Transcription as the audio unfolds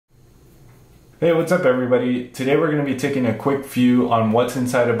Hey, what's up everybody? Today we're going to be taking a quick view on what's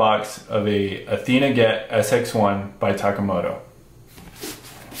inside a box of a Athena Get SX1 by Takemoto.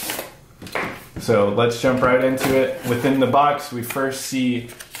 So let's jump right into it. Within the box we first see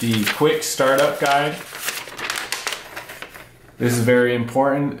the quick startup guide. This is very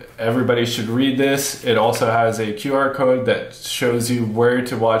important. Everybody should read this. It also has a QR code that shows you where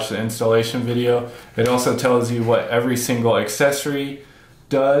to watch the installation video. It also tells you what every single accessory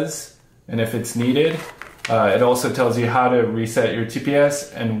does and if it's needed. It also tells you how to reset your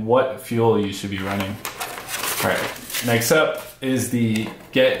TPS and what fuel you should be running. All right, next up is the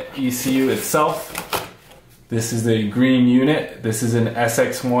Get ECU itself. This is the green unit. This is an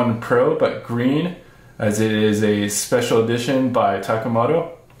SX1 PRO, but green, as it is a special edition by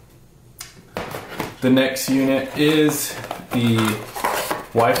Takemoto. The next unit is the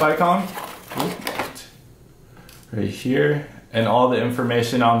Wi-Fi comm, right here. And all the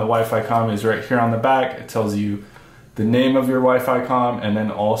information on the Wi-Fi comm is right here on the back. It tells you the name of your Wi-Fi comm and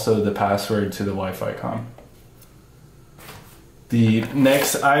then also the password to the Wi-Fi comm. The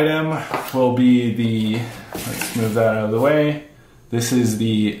next item will be the, let's move that out of the way. This is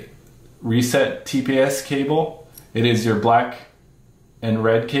the reset TPS cable. It is your black and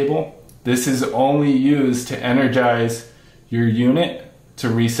red cable. This is only used to energize your unit to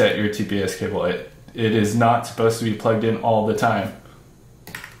reset your TPS cable. It is not supposed to be plugged in all the time.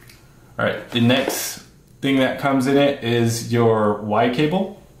 All right, the next thing that comes in it is your Y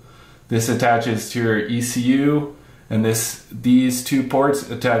cable. This attaches to your ECU, and these two ports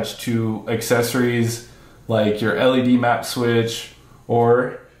attach to accessories like your LED map switch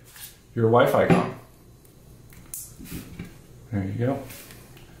or your Wi-Fi comm. There you go.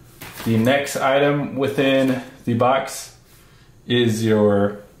 The next item within the box is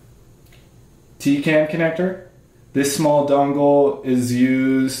your T-can connector. This small dongle is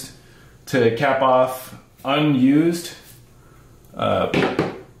used to cap off unused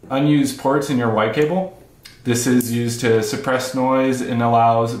ports in your Y cable. This is used to suppress noise and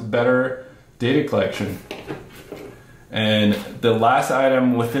allows better data collection. And the last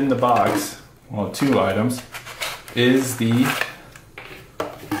item within the box, well, two items, is the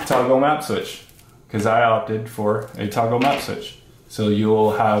toggle map switch, because I opted for a toggle map switch. So you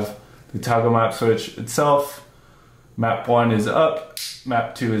will have the toggle map switch itself. Map 1 is up,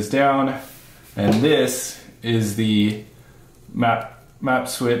 map 2 is down, and this is the map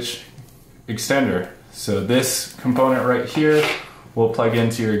switch extender. So this component right here will plug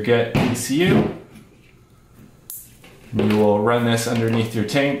into your Get ECU. You will run this underneath your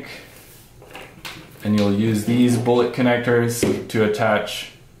tank, and you'll use these bullet connectors to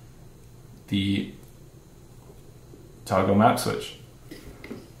attach the toggle map switch.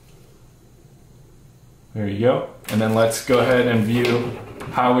 There you go. And then let's go ahead and view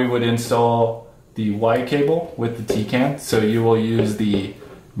how we would install the Y cable with the T-can. So you will use the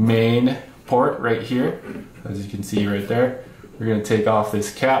main port right here, as you can see right there. We're going to take off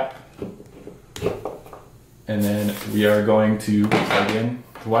this cap, and then we are going to plug in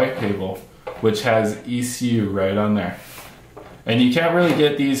the Y cable, which has ECU right on there. And you can't really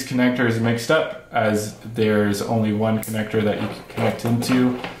get these connectors mixed up, as there's only one connector that you can connect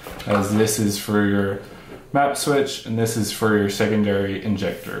into, as this is for your map switch and this is for your secondary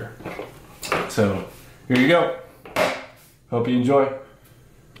injector. So here you go. Hope you enjoy.